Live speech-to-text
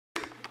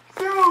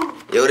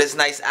Yo, this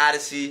nice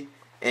Odi-C. You know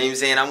what I'm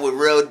saying? I'm with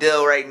Real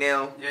Dill right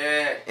now.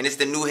 Yeah. And it's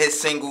the new hit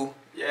single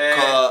Yeah.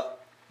 called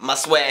My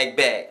Swag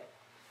Bag.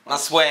 My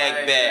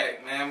swag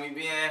bag. Man, we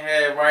be in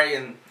here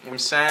writing, you know what I'm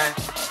saying?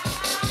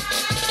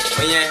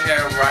 We in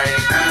here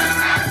writing.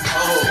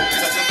 Oh,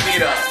 cut the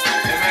beat up.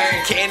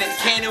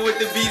 Cannon with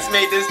the beats,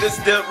 mate. This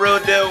Real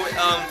Dill with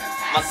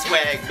My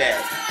Swag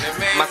Bag.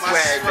 My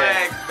swag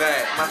bag.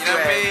 My You know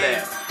what I swag mean?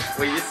 bag.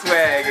 Where your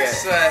swag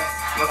at?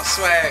 My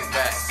swag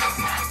bag.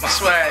 My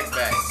swag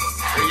bag.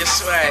 Where your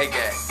swag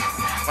at?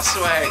 My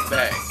swag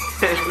bag.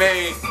 You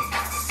mean?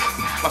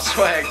 My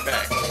swag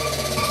bag.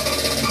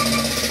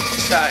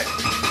 Tight.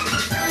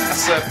 I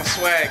said my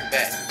swag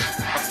bag.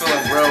 I'm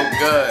feeling real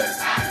good.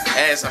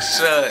 As I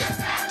should.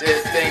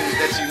 Did things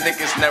that you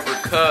niggas never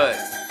could.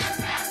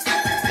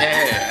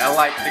 Yeah, I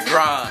like the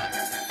grind.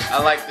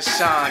 I like the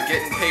shine.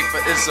 Getting paper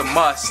is a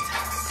must.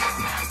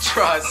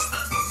 Trust.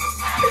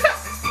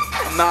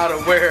 I'm not a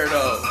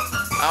weirdo.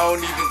 I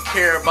don't even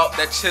care about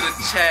that chitter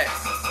chat.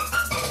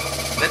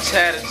 That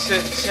chatter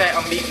chit chat.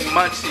 I'm eating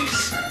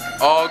munchies.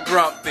 All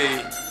grumpy.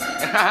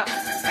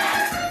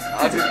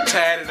 I just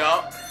tatted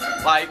up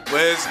like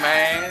Wiz,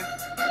 man.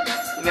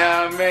 You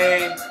know what I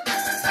mean?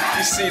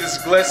 You see this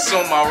glitz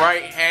on my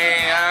right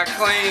hand, I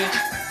clean.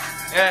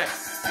 Yeah.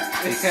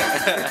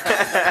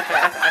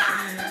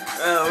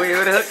 Oh,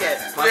 where the hook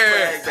at? My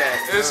swag bag.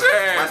 It's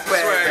here. My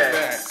swag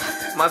bag.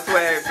 My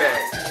swag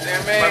bag.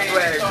 Yeah, man. My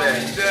swag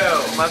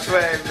bag. My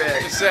swag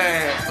bag. You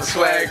saying? My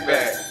swag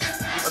bag.